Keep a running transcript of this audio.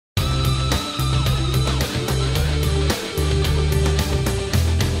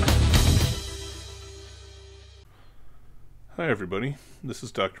Hi everybody, this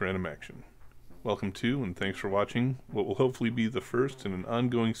is Dr.Animaction. Welcome to and thanks for watching what will hopefully be the first in an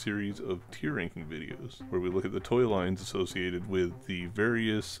ongoing series of tier ranking videos, where we look at the toy lines associated with the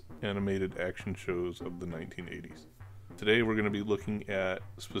various animated action shows of the 1980s. Today we're going to be looking at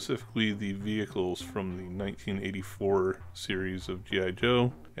specifically the vehicles from the 1984 series of G.I.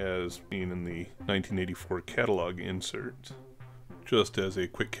 Joe, as seen in the 1984 catalog insert. Just as a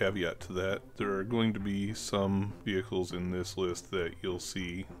quick caveat to that, there are going to be some vehicles in this list that you'll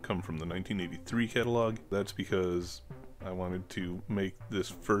see come from the 1983 catalog. That's because I wanted to make this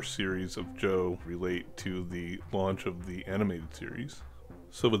first series of Joe relate to the launch of the animated series.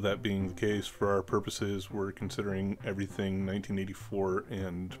 So with that being the case, for our purposes, we're considering everything 1984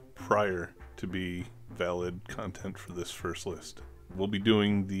 and prior to be valid content for this first list. We'll be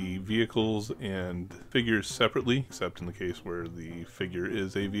doing the vehicles and figures separately, except in the case where the figure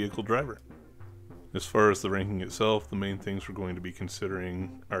is a vehicle driver. As far as the ranking itself, the main things we're going to be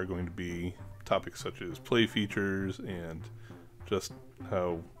considering are going to be topics such as play features and just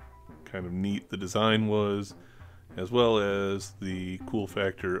how kind of neat the design was, as well as the cool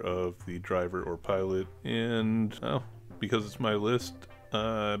factor of the driver or pilot, and, well, because it's my list,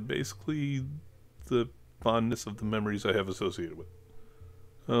 basically the fondness of the memories I have associated with it.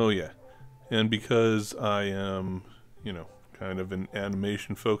 Oh yeah, and because I am, kind of an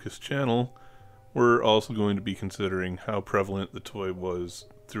animation focused channel, we're also going to be considering how prevalent the toy was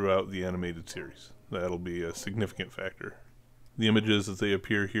throughout the animated series. That'll be a significant factor. The images as they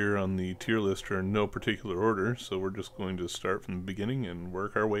appear here on the tier list are in no particular order, so we're just going to start from the beginning and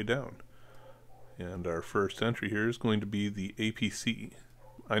work our way down. And our first entry here is going to be the APC.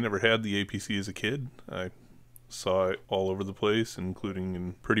 I never had the APC as a kid. I saw it all over the place, including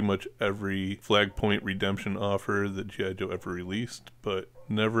in pretty much every Flag Point redemption offer that G.I. Joe ever released, but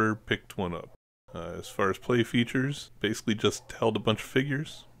never picked one up. As far as play features, basically just held a bunch of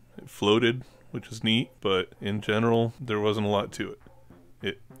figures. It floated, which is neat, but in general, there wasn't a lot to it.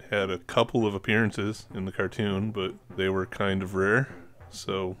 It had a couple of appearances in the cartoon, but they were kind of rare,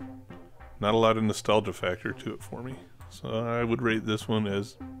 so not a lot of nostalgia factor to it for me. So I would rate this one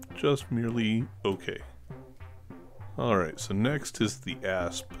as just merely okay. Alright, so next is the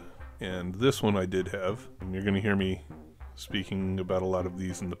ASP, and this one I did have, and you're going to hear me speaking about a lot of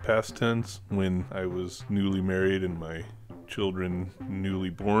these in the past tense. When I was newly married and my children newly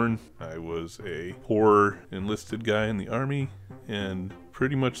born, I was a poor enlisted guy in the army, and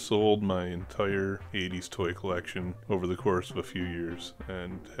pretty much sold my entire 80s toy collection over the course of a few years,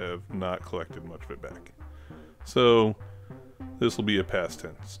 and have not collected much of it back. So this will be a past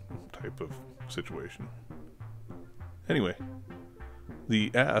tense type of situation. Anyway,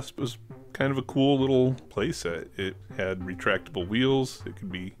 the ASP was kind of a cool little playset. It had retractable wheels, it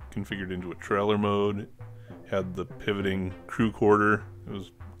could be configured into a trailer mode, had the pivoting crew quarter. It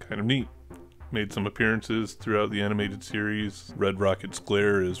was kind of neat. Made some appearances throughout the animated series. Red Rocket's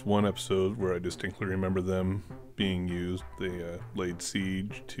Glare is one episode where I distinctly remember them being used. They laid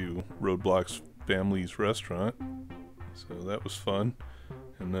siege to Roadblock's family's restaurant, so that was fun.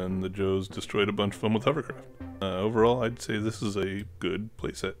 And then the Joes destroyed a bunch of them with hovercraft. Overall, I'd say this is a good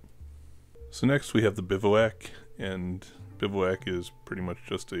playset. So next we have the Bivouac, and Bivouac is pretty much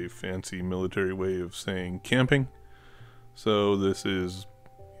just a fancy military way of saying camping. So this is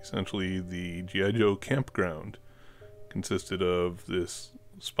essentially the G.I. Joe campground. Consisted of this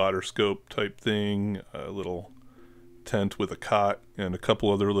spotter scope type thing, a little tent with a cot, and a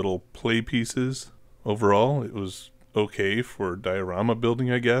couple other little play pieces. Overall, it was okay for diorama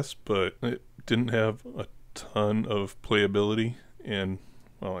building, I guess, but it didn't have a ton of playability, and,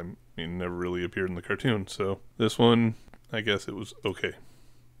 well, I mean, never really appeared in the cartoon, so this one, I guess it was okay.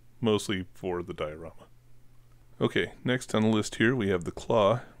 Mostly for the diorama. Okay, next on the list here we have the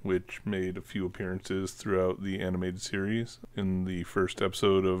Claw, which made a few appearances throughout the animated series. In the first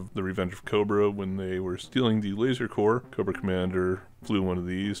episode of The Revenge of Cobra, when they were stealing the laser core, Cobra Commander flew one of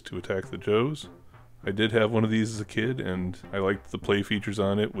these to attack the Joes. I did have one of these as a kid, and I liked the play features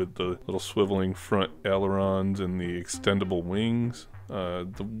on it with the little swiveling front ailerons and the extendable wings.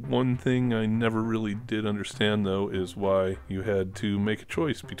 The one thing I never really did understand, though, is why you had to make a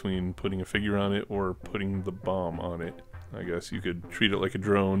choice between putting a figure on it or putting the bomb on it. I guess you could treat it like a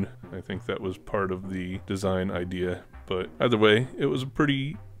drone. I think that was part of the design idea. But either way, it was a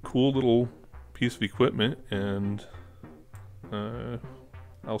pretty cool little piece of equipment, and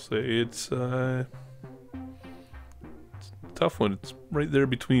I'll say it's a tough one. It's right there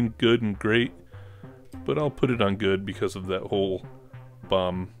between good and great, but I'll put it on good because of that whole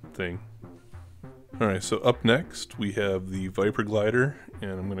bomb thing. Alright, so up next we have the Viper Glider,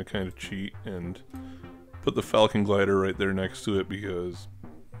 and I'm going to kind of cheat and put the Falcon glider right there next to it because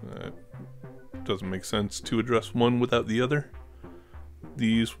it doesn't make sense to address one without the other.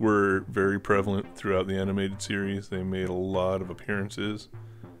 These were very prevalent throughout the animated series. They made a lot of appearances,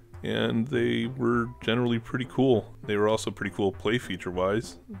 and they were generally pretty cool. They were also pretty cool play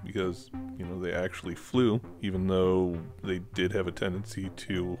feature-wise because, you know, they actually flew, even though they did have a tendency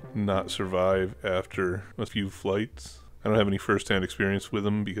to not survive after a few flights. I don't have any first-hand experience with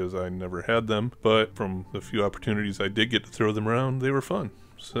them because I never had them, but from the few opportunities I did get to throw them around, they were fun.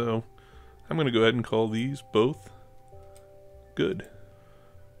 So I'm going to go ahead and call these both good.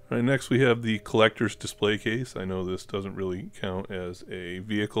 All right, next we have the collector's display case. I know this doesn't really count as a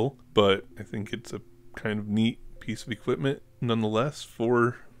vehicle, but I think it's a kind of neat piece of equipment nonetheless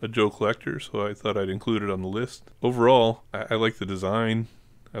for a Joe collector, so I thought I'd include it on the list. Overall, I like the design.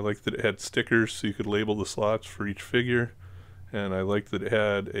 I like that it had stickers so you could label the slots for each figure, and I like that it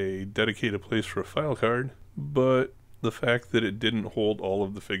had a dedicated place for a file card, but the fact that it didn't hold all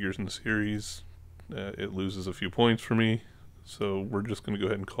of the figures in the series, it loses a few points for me. So we're just going to go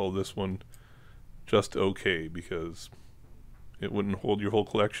ahead and call this one just okay because it wouldn't hold your whole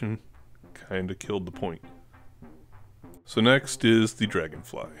collection. Kind of killed the point. So next is the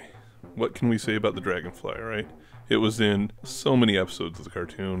Dragonfly. What can we say about the Dragonfly, right? It was in so many episodes of the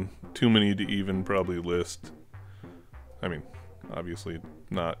cartoon. Too many to even probably list. I mean, obviously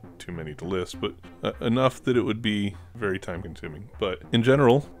not too many to list, but enough that it would be very time consuming. But in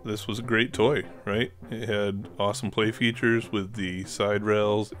general, this was a great toy, right? It had awesome play features with the side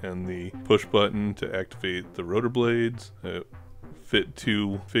rails and the push button to activate the rotor blades. It fit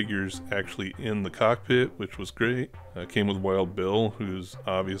 2 figures actually in the cockpit, which was great. Came with Wild Bill, who's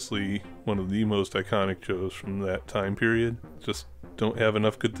obviously one of the most iconic Joes from that time period. Just don't have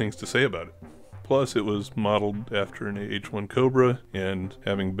enough good things to say about it. Plus, it was modeled after an AH-1 Cobra, and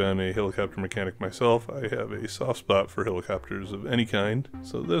having been a helicopter mechanic myself, I have a soft spot for helicopters of any kind.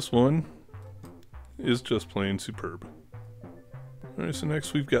 So this one is just plain superb. Alright, so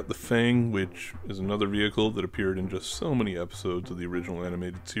next we've got the Fang, which is another vehicle that appeared in just so many episodes of the original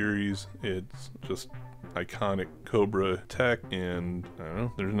animated series. It's just iconic Cobra tech, and I don't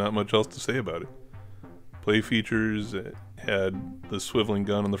know, there's not much else to say about it. Play features, it had the swiveling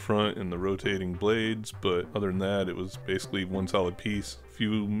gun on the front and the rotating blades, but other than that, it was basically one solid piece. A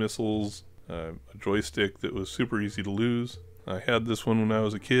few missiles, a joystick that was super easy to lose. I had this one when I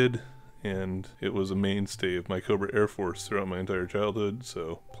was a kid, and it was a mainstay of my Cobra Air Force throughout my entire childhood,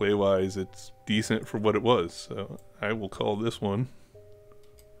 so play-wise, it's decent for what it was. So I will call this one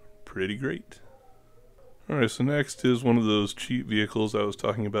pretty great. Alright, so next is one of those cheap vehicles I was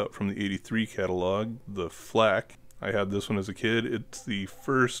talking about from the '83 catalog, the Flak. I had this one as a kid. It's the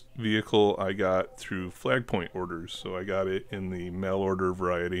first vehicle I got through Flag Point orders, so I got it in the mail order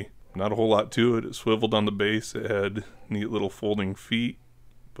variety. Not a whole lot to it. It swiveled on the base. It had neat little folding feet,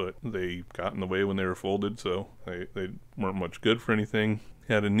 but they got in the way when they were folded, so they weren't much good for anything.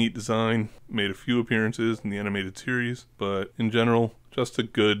 Had a neat design, made a few appearances in the animated series, but in general, just a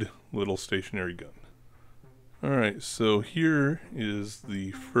good little stationary gun. Alright, so here is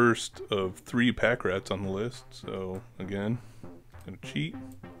the first of 3 pack rats on the list. So again, gonna cheat,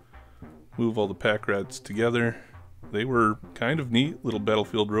 move all the pack rats together. They were kind of neat little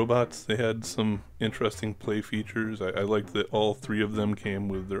battlefield robots. They had some interesting play features. I liked that all 3 of them came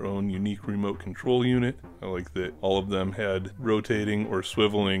with their own unique remote control unit. I like that all of them had rotating or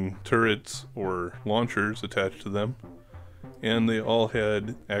swiveling turrets or launchers attached to them. And they all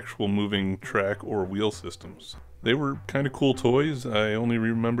had actual moving track or wheel systems. They were kind of cool toys. I only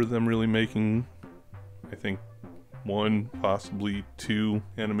remember them really making, I think, 1, possibly 2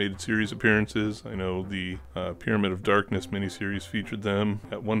 animated series appearances. I know the Pyramid of Darkness miniseries featured them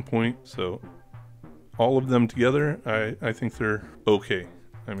at one point, so all of them together, I think they're okay.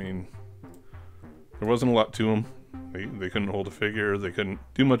 I mean, there wasn't a lot to them. They couldn't hold a figure, they couldn't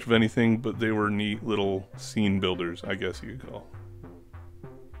do much of anything, but they were neat little scene builders, I guess you could call.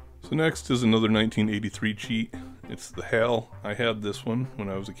 So next is another 1983 cheat. It's the HAL. I had this one when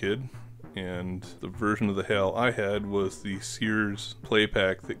I was a kid, and the version of the HAL I had was the Sears play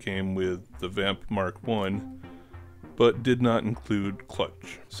pack that came with the Vamp Mark 1, but did not include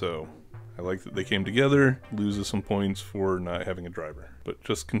clutch. So I like that they came together, loses some points for not having a driver. But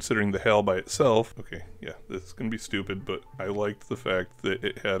just considering the HAL by itself, okay, yeah, this is going to be stupid, but I liked the fact that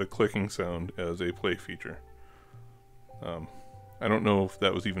it had a clicking sound as a play feature. I don't know if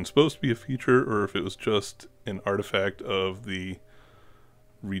that was even supposed to be a feature or if it was just an artifact of the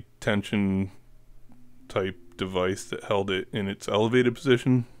retention type device that held it in its elevated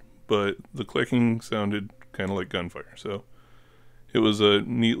position, but the clicking sounded kind of like gunfire, so it was a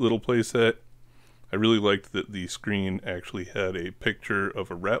neat little play set. I really liked that the screen actually had a picture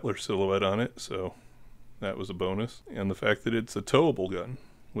of a Rattler silhouette on it, so that was a bonus. And the fact that it's a towable gun,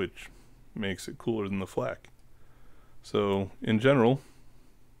 which makes it cooler than the flak. So, in general,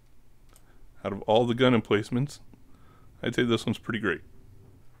 out of all the gun emplacements, I'd say this one's pretty great.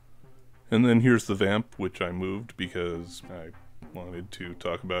 And then here's the vamp, which I moved because I wanted to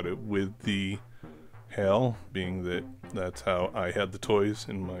talk about it with the HAL, being that that's how I had the toys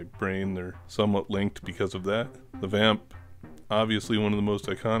in my brain. They're somewhat linked because of that. The vamp, obviously one of the most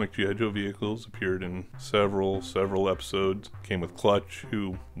iconic G.I. Joe vehicles, appeared in several episodes. Came with Clutch,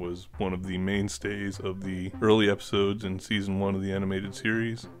 who was one of the mainstays of the early episodes in season 1 of the animated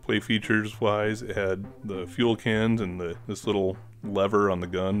series. Play features wise, it had the fuel cans and this little lever on the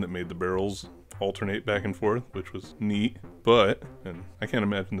gun that made the barrels alternate back and forth, which was neat. But, and I can't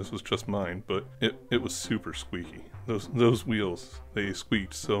imagine this was just mine, but it was super squeaky. Those wheels, they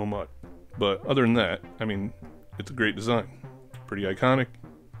squeaked so much. But other than that, I mean, it's a great design. Pretty iconic.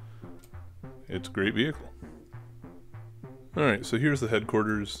 It's a great vehicle. Alright, so here's the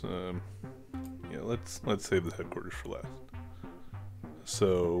headquarters. Yeah, let's save the headquarters for last.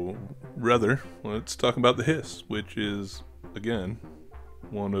 So, let's talk about the Hiss, which is, again,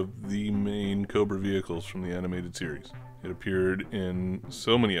 one of the main Cobra vehicles from the animated series. It appeared in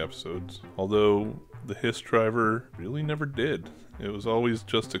so many episodes, although the Hiss driver really never did. It was always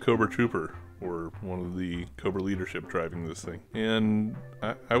just a Cobra Trooper, or one of the Cobra leadership driving this thing. And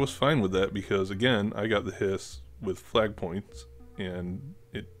I was fine with that because, again, I got the Hiss with flag points, and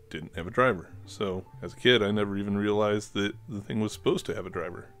it didn't have a driver. So, as a kid, I never even realized that the thing was supposed to have a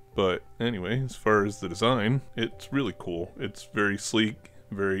driver. But anyway, as far as the design, it's really cool. It's very sleek,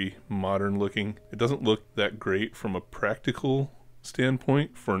 very modern looking. It doesn't look that great from a practical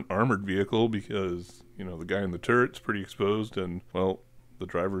standpoint for an armored vehicle because, you know, the guy in the turret's pretty exposed and, well, the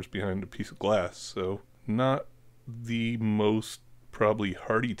driver's behind a piece of glass. So not the most probably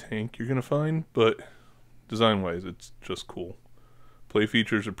hardy tank you're gonna find, but design wise it's just cool. Play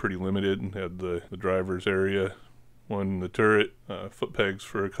features are pretty limited and had the driver's area, one in the turret, foot pegs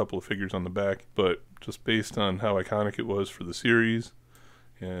for a couple of figures on the back, but just based on how iconic it was for the series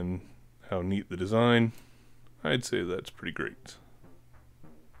and how neat the design, I'd say that's pretty great.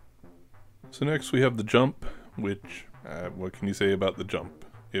 So next we have the Jump, which, what can you say about the Jump?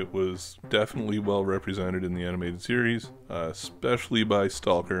 It was definitely well represented in the animated series, especially by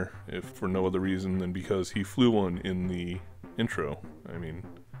Stalker, if for no other reason than because he flew one in the intro. I mean,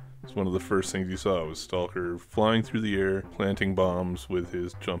 it's one of the first things you saw was Stalker flying through the air, planting bombs with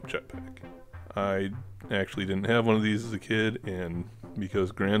his Jump jetpack. I actually didn't have one of these as a kid, and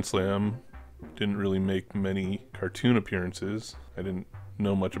because Grand Slam didn't really make many cartoon appearances, I didn't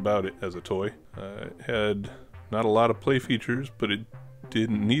know much about it as a toy. It had not a lot of play features, but it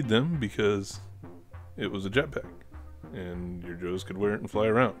didn't need them because it was a jetpack, and your Joes could wear it and fly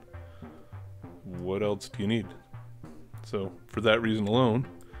around. What else do you need? So, for that reason alone,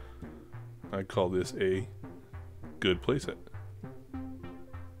 I call this a good playset.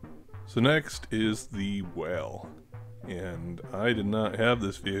 So next is the Whale, and I did not have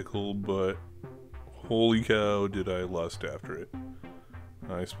this vehicle, but holy cow did I lust after it.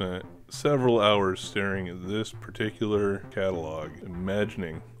 I spent several hours staring at this particular catalog,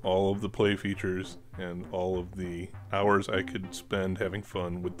 imagining all of the play features and all of the hours I could spend having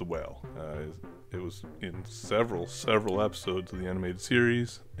fun with the Whale. It was in several episodes of the animated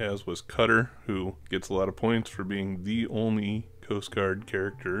series, as was Cutter, who gets a lot of points for being the only Coast Guard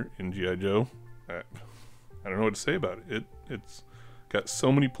character in G.I. Joe. I don't know what to say about it. It's got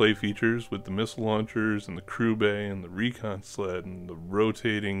so many play features with the missile launchers and the crew bay and the recon sled and the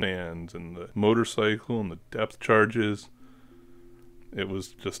rotating fans and the motorcycle and the depth charges. It was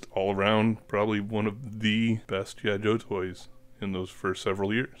just all around probably one of the best G.I. Joe toys in those first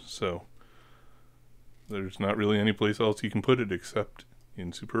several years. So there's not really any place else you can put it except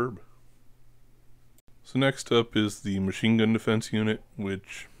in Superb. So next up is the Machine Gun Defense Unit,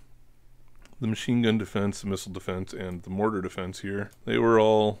 which the machine gun defense, the missile defense, and the mortar defense here, they were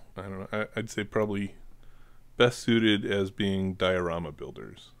all, I don't know, I'd say probably best suited as being diorama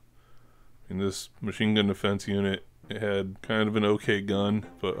builders. In this machine gun defense unit, it had kind of an okay gun,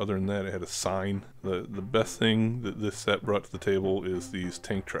 but other than that it had a sign. The best thing that this set brought to the table is these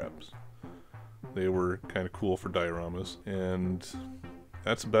tank traps. They were kind of cool for dioramas, and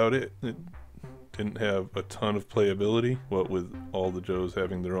that's about it. It didn't have a ton of playability, what with all the Joes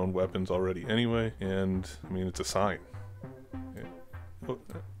having their own weapons already anyway, and I mean, it's a sign.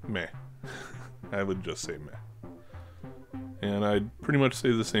 Meh. I would just say meh. And I'd pretty much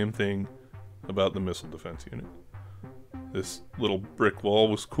say the same thing about the missile defense unit. This little brick wall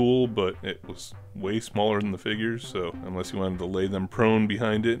was cool, but it was way smaller than the figures, so unless you wanted to lay them prone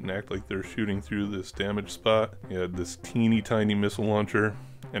behind it and act like they're shooting through this damaged spot, you had this teeny tiny missile launcher,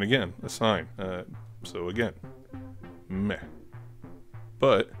 and again, a sign. So again, meh.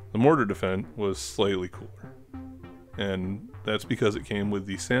 But the mortar defense was slightly cooler, and that's because it came with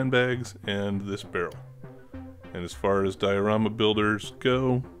the sandbags and this barrel. And as far as diorama builders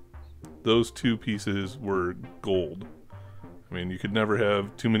go, those two pieces were gold. I mean, you could never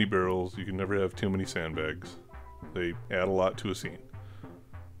have too many barrels, you could never have too many sandbags. They add a lot to a scene.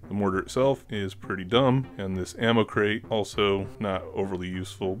 The mortar itself is pretty dumb, and this ammo crate also not overly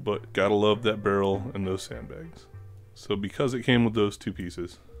useful, but gotta love that barrel and those sandbags. So because it came with those two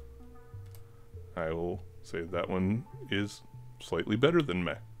pieces, I will say that one is slightly better than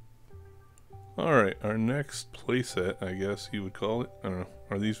meh. Alright, our next playset, I guess you would call it. I don't know.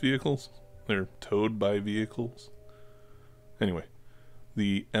 Are these vehicles? They're towed by vehicles. Anyway,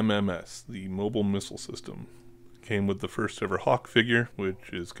 the MMS, the Mobile Missile System, came with the first ever Hawk figure, which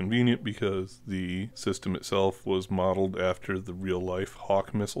is convenient because the system itself was modeled after the real-life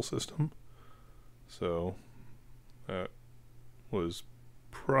Hawk missile system. So that was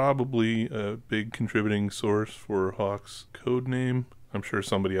probably a big contributing source for Hawk's code name. I'm sure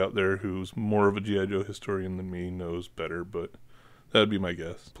somebody out there who's more of a G.I. Joe historian than me knows better, but that'd be my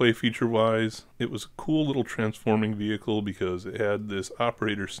guess. Play feature wise, it was a cool little transforming vehicle because it had this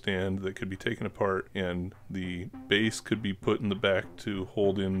operator stand that could be taken apart, and the base could be put in the back to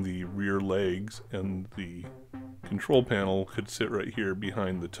hold in the rear legs, and the control panel could sit right here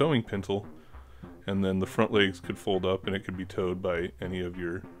behind the towing pintle, and then the front legs could fold up and it could be towed by any of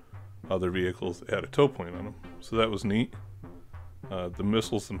your other vehicles that had a tow point on them. So that was neat. The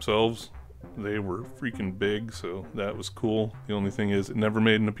missiles themselves, they were freaking big, so that was cool. The only thing is it never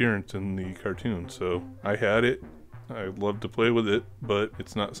made an appearance in the cartoon, so I had it. I'd love to play with it, but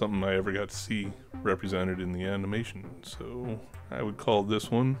it's not something I ever got to see represented in the animation, so I would call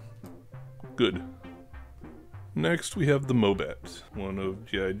this one good. Next we have the Mobat, one of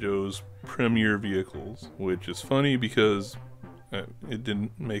G.I. Joe's premier vehicles, which is funny because it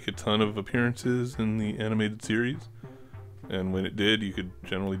didn't make a ton of appearances in the animated series. And when it did, you could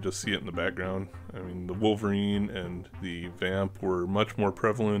generally just see it in the background. I mean, the Wolverine and the Vamp were much more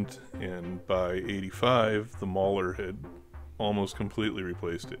prevalent, and by '85, the Mauler had almost completely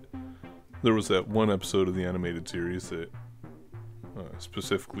replaced it. There was that one episode of the animated series that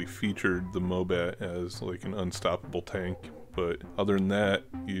specifically featured the Mobat as like an unstoppable tank, but other than that,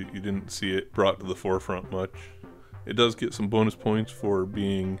 you didn't see it brought to the forefront much. It does get some bonus points for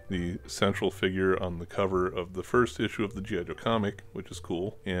being the central figure on the cover of the first issue of the G.I. Joe comic, which is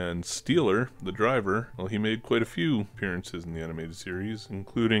cool. And Steeler, the driver, well, he made quite a few appearances in the animated series,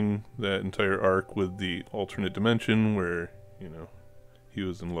 including that entire arc with the alternate dimension where, you know, he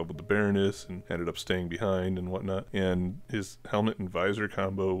was in love with the Baroness and ended up staying behind and whatnot. And his helmet and visor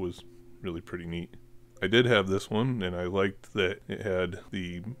combo was really pretty neat. I did have this one, and I liked that it had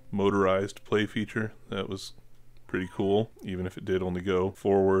the motorized play feature. That was pretty cool, even if it did only go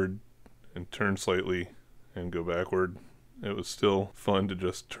forward and turn slightly and go backward. It was still fun to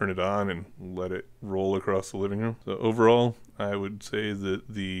just turn it on and let it roll across the living room. So overall, I would say that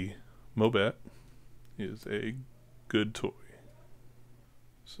the Mobat is a good toy.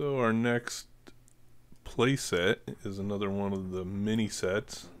 So our next play set is another one of the mini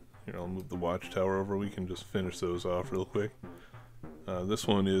sets. Here, I'll move the watchtower over. We can just finish those off real quick. This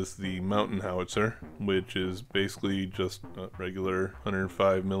one is the Mountain Howitzer, which is basically just a regular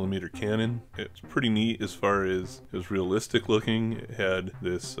 105mm cannon. It's pretty neat as far as it was realistic looking. It had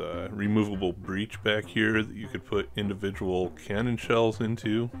this removable breech back here that you could put individual cannon shells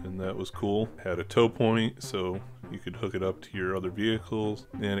into, and that was cool. It had a tow point, so you could hook it up to your other vehicles,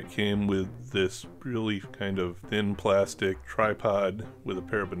 and it came with this really kind of thin plastic tripod with a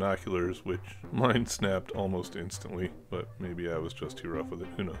pair of binoculars, which mine snapped almost instantly, but maybe I was just too rough with it,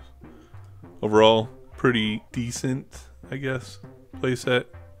 who knows. Overall, pretty decent, I guess, playset,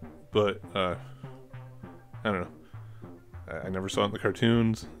 but I don't know. I never saw it in the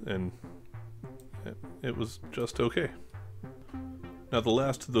cartoons, and it was just okay. Now the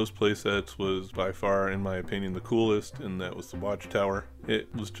last of those playsets was by far, in my opinion, the coolest, and that was the Watchtower. It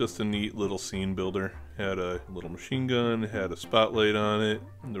was just a neat little scene builder. It had a little machine gun, it had a spotlight on it,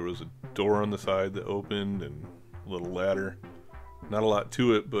 and there was a door on the side that opened, and a little ladder. Not a lot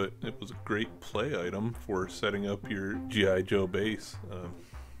to it, but it was a great play item for setting up your G.I. Joe base.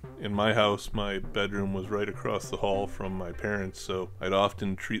 In my house, my bedroom was right across the hall from my parents, so I'd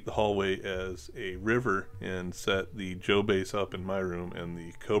often treat the hallway as a river and set the Joe base up in my room and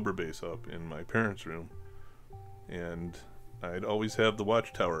the Cobra base up in my parents' room. And I'd always have the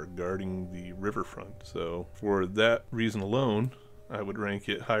watchtower guarding the riverfront. So for that reason alone, I would rank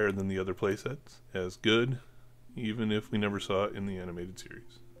it higher than the other playsets as good, even if we never saw it in the animated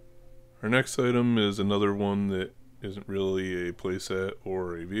series. Our next item is another one that isn't really a playset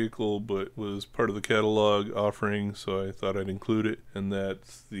or a vehicle, but was part of the catalog offering, so I thought I'd include it, and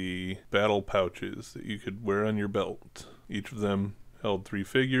that's the battle pouches that you could wear on your belt. Each of them held 3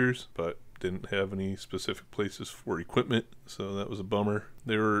 figures, but didn't have any specific places for equipment, so that was a bummer.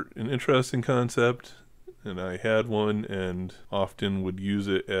 They were an interesting concept, and I had one and often would use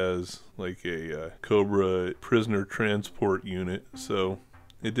it as like a Cobra prisoner transport unit, so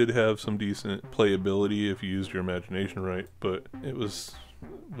it did have some decent playability if you used your imagination right, but it was,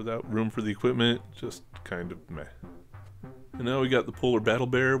 without room for the equipment, just kind of meh. And now we got the Polar Battle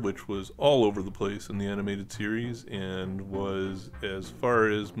Bear, which was all over the place in the animated series and was, as far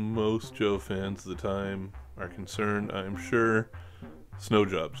as most Joe fans of the time are concerned, I'm sure,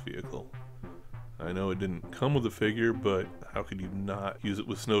 Snowjob's vehicle. I know it didn't come with a figure, but how could you not use it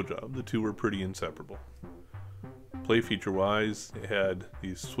with Snowjob? The two were pretty inseparable. Play feature wise, it had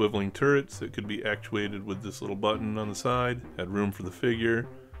these swiveling turrets that could be actuated with this little button on the side, had room for the figure,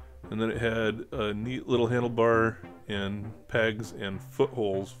 and then it had a neat little handlebar and pegs and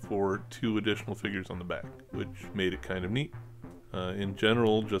footholes for 2 additional figures on the back, which made it kind of neat. In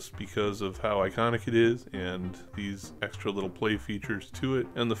general, just because of how iconic it is and these extra little play features to it,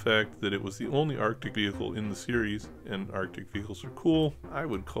 and the fact that it was the only Arctic vehicle in the series, and Arctic vehicles are cool, I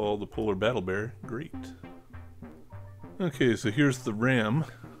would call the Polar Battle Bear great. Okay, so here's the Ram,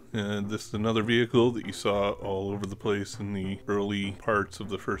 and this is another vehicle that you saw all over the place in the early parts of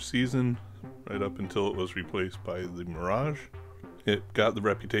the first season, right up until it was replaced by the Mirage. It got the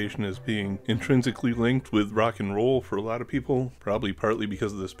reputation as being intrinsically linked with rock and roll for a lot of people, probably partly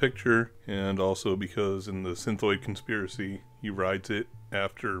because of this picture, and also because in the Synthoid Conspiracy, he rides it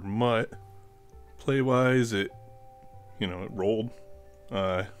after Mutt. Play-wise, it rolled,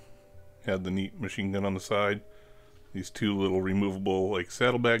 had the neat machine gun on the side, these 2 little removable like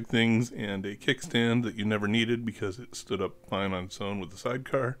saddlebag things, and a kickstand that you never needed because it stood up fine on its own with the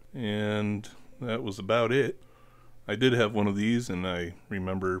sidecar, and that was about it. I did have one of these, and I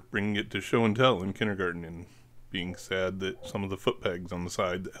remember bringing it to show and tell in kindergarten and being sad that some of the foot pegs on the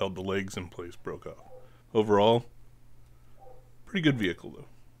side that held the legs in place broke off. Overall, pretty good vehicle though.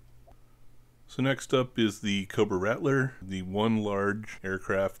 So next up is the Cobra Rattler, the one large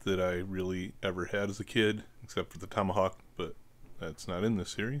aircraft that I really ever had as a kid, except for the Tomahawk, but that's not in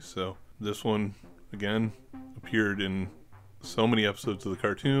this series. So this one, again, appeared in so many episodes of the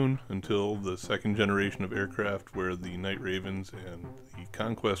cartoon until the 2nd generation of aircraft where the Night Ravens and the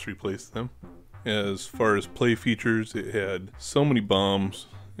Conquest replaced them. As far as play features, it had so many bombs.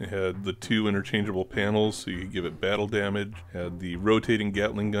 It had the 2 interchangeable panels so you could give it battle damage, had the rotating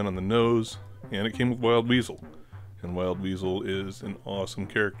Gatling gun on the nose, and it came with Wild Weasel. And Wild Weasel is an awesome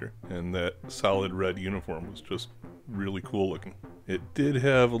character, and that solid red uniform was just really cool looking. It did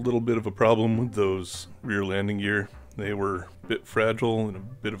have a little bit of a problem with those rear landing gear. They were a bit fragile and a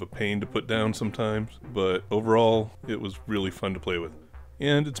bit of a pain to put down sometimes, but overall it was really fun to play with.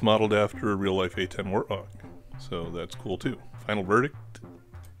 And it's modeled after a real-life A-10 Warthog, so that's cool too. Final verdict?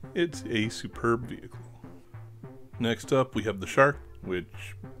 It's a superb vehicle. Next up we have the Shark,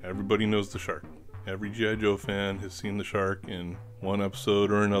 which everybody knows the Shark. Every G.I. Joe fan has seen the Shark in one episode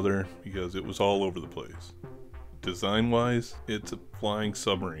or another because it was all over the place. Design-wise, it's a flying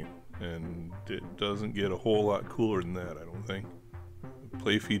submarine, and it doesn't get a whole lot cooler than that, I don't think.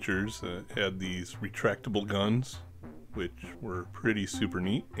 Play features had these retractable guns, which were pretty super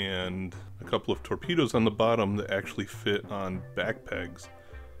neat, and a couple of torpedoes on the bottom that actually fit on back pegs,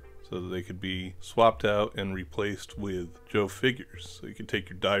 so that they could be swapped out and replaced with Joe figures. So you could take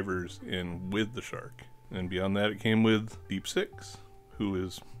your divers in with the Shark. And beyond that, it came with Deep Six, who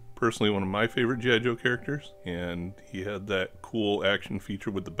is personally one of my favorite G.I. Joe characters. And he had that cool action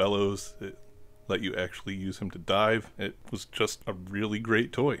feature with the bellows that let you actually use him to dive. It was just a really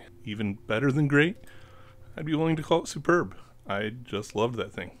great toy. Even better than great, I'd be willing to call it superb. I just loved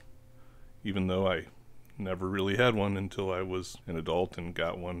that thing. Even though I never really had one until I was an adult and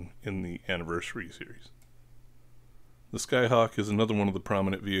got one in the Anniversary series. The Skyhawk is another one of the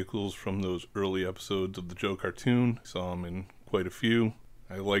prominent vehicles from those early episodes of the Joe cartoon. I saw them in quite a few.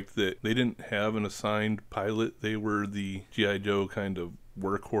 I liked that they didn't have an assigned pilot. They were the G.I. Joe kind of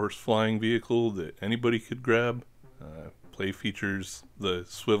workhorse flying vehicle that anybody could grab. Play features, the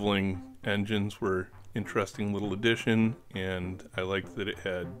swiveling engines were interesting little addition, and I liked that it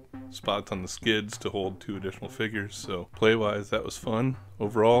had spots on the skids to hold 2 additional figures, so play-wise that was fun.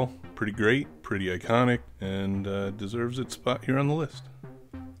 Overall, pretty great, pretty iconic, and deserves its spot here on the list.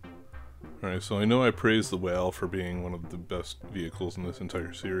 Alright, so I know I praised the Whale for being one of the best vehicles in this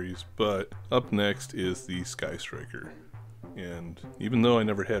entire series, but up next is the Sky Striker. And even though I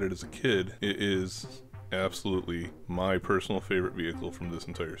never had it as a kid, it is absolutely my personal favorite vehicle from this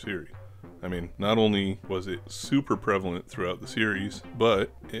entire series. I mean, not only was it super prevalent throughout the series,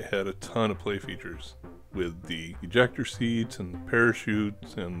 but it had a ton of play features with the ejector seats and the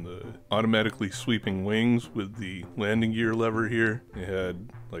parachutes and the automatically sweeping wings with the landing gear lever here. It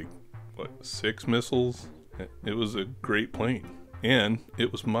had like, what, 6 missiles? It was a great plane. And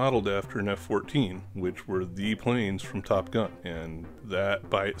it was modeled after an F-14, which were the planes from Top Gun. And that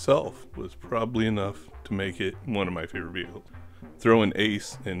by itself was probably enough to make it one of my favorite vehicles. Throw in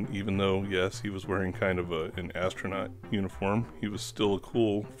Ace, and even though, yes, he was wearing kind of an astronaut uniform, he was still a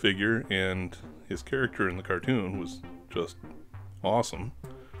cool figure, and his character in the cartoon was just awesome.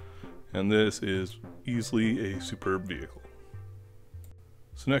 And this is easily a superb vehicle.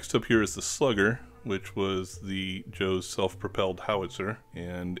 So next up here is the Slugger, which was the Joe's self-propelled howitzer,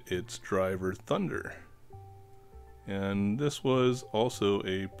 and its driver Thunder. And this was also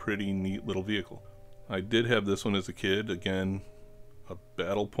a pretty neat little vehicle. I did have this one as a kid, again, a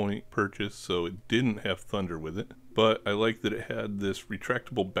Battle Point purchase, so it didn't have Thunder with it. But I liked that it had this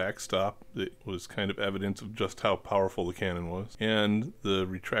retractable backstop that was kind of evidence of just how powerful the cannon was, and the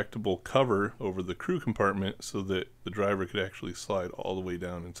retractable cover over the crew compartment so that the driver could actually slide all the way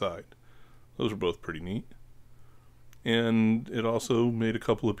down inside. Those are both pretty neat. And it also made a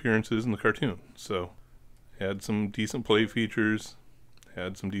couple appearances in the cartoon, so had some decent play features,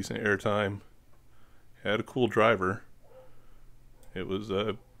 had some decent airtime, had a cool driver. It was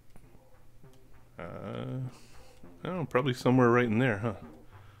I don't know, probably somewhere right in there, huh?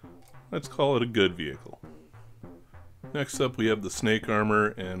 Let's call it a good vehicle. Next up we have the Snake Armor,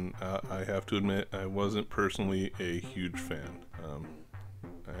 and I have to admit I wasn't personally a huge fan.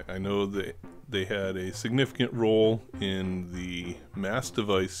 I know that they had a significant role in the Mass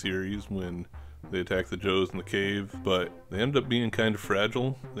Device series when they attacked the Joes in the cave, but they ended up being kind of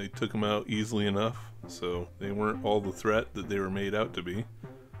fragile. They took them out easily enough, so they weren't all the threat that they were made out to be.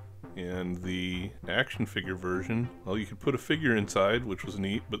 And the action figure version, well, you could put a figure inside, which was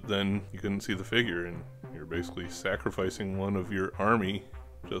neat, but then you couldn't see the figure, and you're basically sacrificing one of your army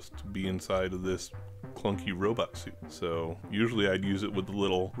just to be inside of this clunky robot suit. So usually I'd use it with the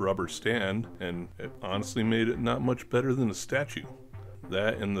little rubber stand, and it honestly made it not much better than a statue.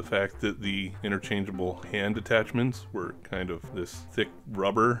 That and the fact that the interchangeable hand attachments were kind of this thick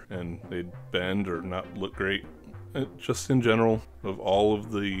rubber and they'd bend or not look great. Just in general, of all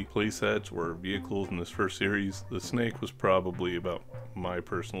of the playsets or vehicles in this first series, the Snake was probably about my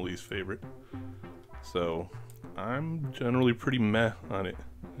personal least favorite. So I'm generally pretty meh on it,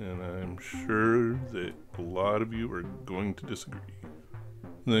 and I'm sure that a lot of you are going to disagree.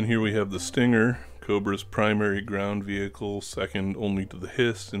 And then here we have the Stinger, Cobra's primary ground vehicle, second only to the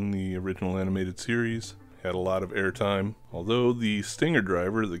Hiss in the original animated series. Had a lot of airtime, although the Stinger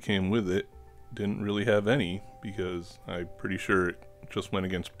driver that came with it didn't really have any, because I'm pretty sure it just went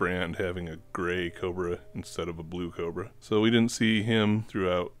against Brand having a gray Cobra instead of a blue Cobra. So we didn't see him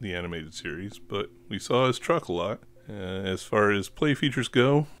throughout the animated series, but we saw his truck a lot. As far as play features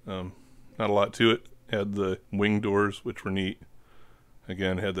go, not a lot to it. Had the wing doors, which were neat.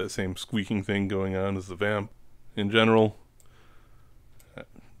 Again, had that same squeaking thing going on as the Vamp. In general,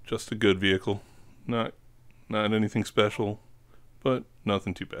 just a good vehicle. Not anything special, but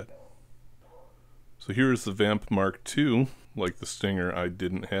nothing too bad. So here's the Vamp Mark II. Like the Stinger, I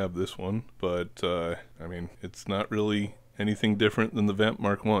didn't have this one, but I mean, it's not really anything different than the Vamp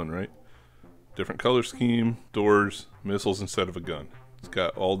Mark I, right? Different color scheme, doors, missiles instead of a gun. It's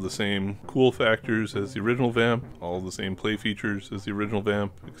got all the same cool factors as the original Vamp, all the same play features as the original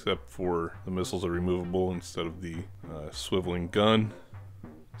Vamp, except for the missiles are removable instead of the swiveling gun.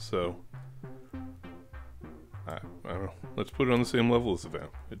 So, I don't know, let's put it on the same level as the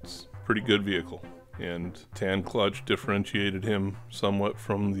Vamp. It's a pretty good vehicle. And tan clutch differentiated him somewhat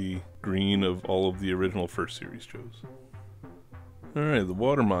from the green of all of the original first series Joes. Alright, the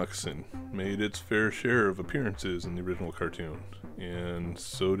Water Moccasin made its fair share of appearances in the original cartoon, and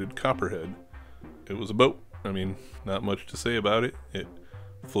so did Copperhead. It was a boat. I mean, not much to say about it. It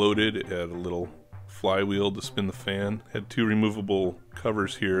floated, it had a little flywheel to spin the fan, had 2 removable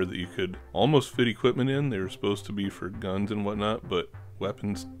covers here that you could almost fit equipment in. They were supposed to be for guns and whatnot, but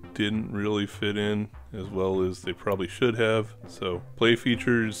weapons didn't really fit in as well as they probably should have. So play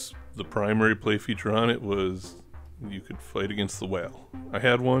features The primary play feature on it was you could fight against the whale. I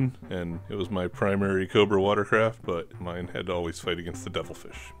had one, and it was my primary Cobra watercraft, but mine had to always fight against the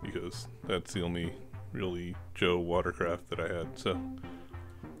devilfish, because that's the only really Joe watercraft that I had. So,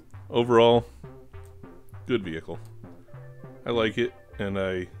 overall, good vehicle. I like it, and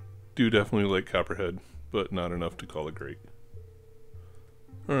I do definitely like Copperhead, but not enough to call it great.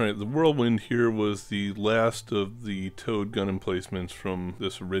 Alright, the Whirlwind here was the last of the towed gun emplacements from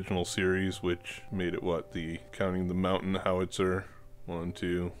this original series, which made it counting the mountain howitzer, 1,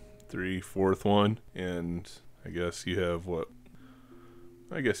 2, 3, fourth one, and I guess you have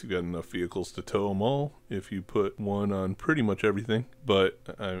I guess you've got enough vehicles to tow them all if you put one on pretty much everything, but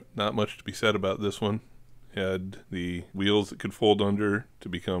not much to be said about this one. Had the wheels that could fold under to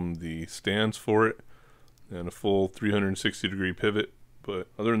become the stands for it, and a full 360-degree pivot. But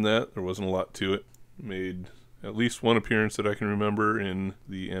other than that, there wasn't a lot to it. Made at least one appearance that I can remember in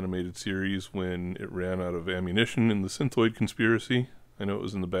the animated series when it ran out of ammunition in the Synthoid Conspiracy. I know it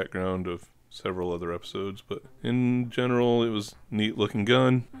was in the background of several other episodes, but in general, it was a neat looking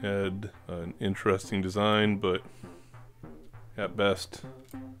gun. Had an interesting design, but at best,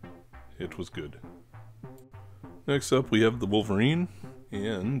 it was good. Next up, we have the Wolverine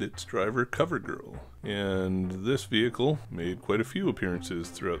and its driver, CoverGirl. And this vehicle made quite a few appearances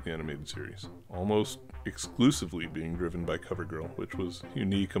throughout the animated series, almost exclusively being driven by CoverGirl, which was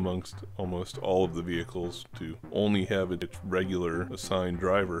unique amongst almost all of the vehicles to only have its regular assigned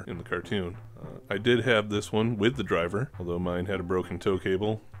driver in the cartoon. I did have this one with the driver, although mine had a broken tow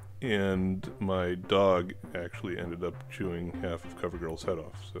cable, and my dog actually ended up chewing half of CoverGirl's head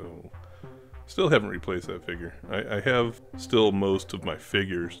off, so still haven't replaced that figure. I have still most of my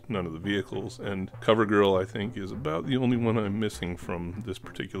figures, none of the vehicles, and CoverGirl I think is about the only one I'm missing from this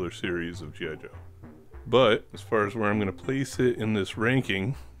particular series of G.I. Joe. But as far as where I'm going to place it in this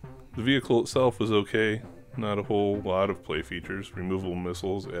ranking, the vehicle itself was okay. Not a whole lot of play features. Removable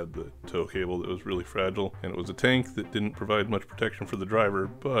missiles, add the tow cable that was really fragile, and it was a tank that didn't provide much protection for the driver,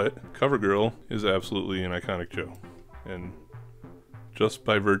 but CoverGirl is absolutely an iconic Joe. And just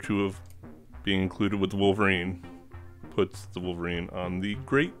by virtue of being included with the Wolverine, puts the Wolverine on the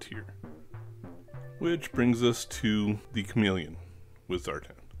great tier. Which brings us to the Chameleon with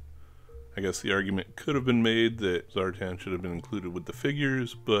Zartan. I guess the argument could have been made that Zartan should have been included with the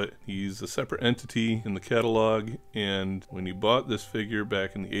figures, but he's a separate entity in the catalog, and when you bought this figure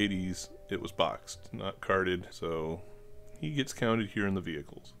back in the 80s, it was boxed, not carded, so he gets counted here in the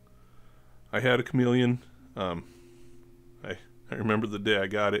vehicles. I had a Chameleon. I remember the day I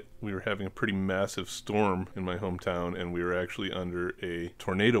got it, we were having a pretty massive storm in my hometown, and we were actually under a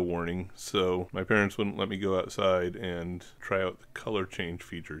tornado warning, so my parents wouldn't let me go outside and try out the color change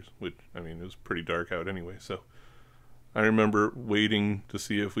features, which, I mean, it was pretty dark out anyway, so I remember waiting to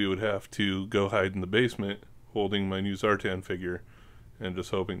see if we would have to go hide in the basement, holding my new Zartan figure, and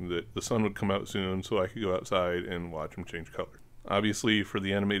just hoping that the sun would come out soon so I could go outside and watch him change color. Obviously, for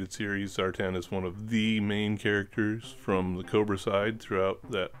the animated series, Zartan is one of the main characters from the Cobra side throughout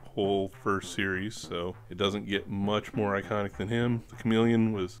that whole first series, so it doesn't get much more iconic than him. The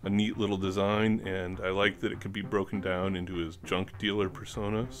Chameleon was a neat little design, and I like that it could be broken down into his junk dealer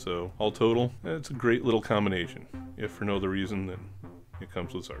persona, so all total, it's a great little combination. If for no other reason than it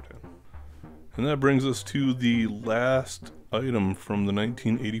comes with Zartan. And that brings us to the last item from the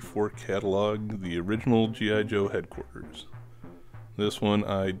 1984 catalog, the original G.I. Joe headquarters. This one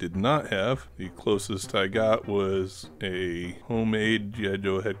I did not have. The closest I got was a homemade G.I.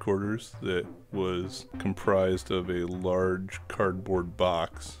 Joe headquarters that was comprised of a large cardboard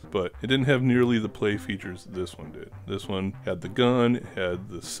box, but it didn't have nearly the play features that this one did. This one had the gun, it had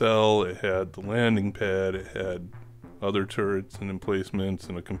the cell, it had the landing pad, it had other turrets and emplacements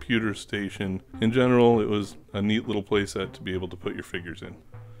and a computer station. In general, it was a neat little playset to be able to put your figures in.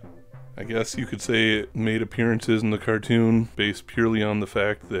 I guess you could say it made appearances in the cartoon based purely on the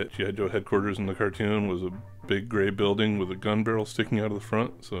fact that G.I. Joe headquarters in the cartoon was a big gray building with a gun barrel sticking out of the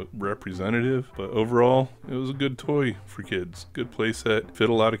front, so representative. But overall, it was a good toy for kids. Good playset, fit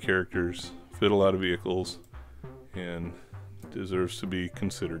a lot of characters, fit a lot of vehicles, and deserves to be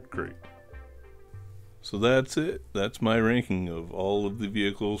considered great. So that's it. That's my ranking of all of the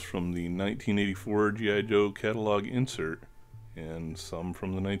vehicles from the 1984 G.I. Joe catalog insert, and some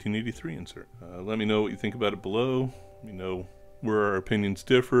from the 1983 insert. Let me know what you think about it below. Let me know where our opinions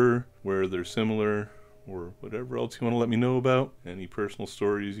differ, where they're similar, or whatever else you want to let me know about. Any personal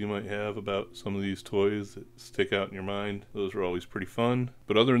stories you might have about some of these toys that stick out in your mind. Those are always pretty fun.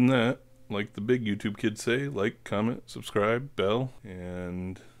 But other than that, like the big YouTube kids say, like, comment, subscribe, bell,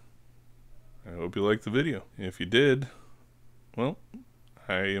 and I hope you liked the video. If you did, well,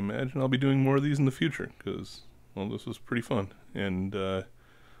 I imagine I'll be doing more of these in the future because, well, this was pretty fun. And there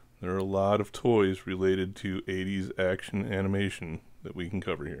are a lot of toys related to 80s action animation that we can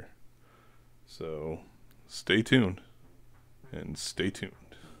cover here. So stay tuned, and stay tuned,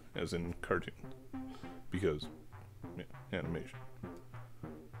 as in cartoon, because, yeah, animation.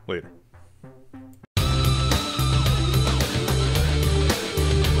 Later.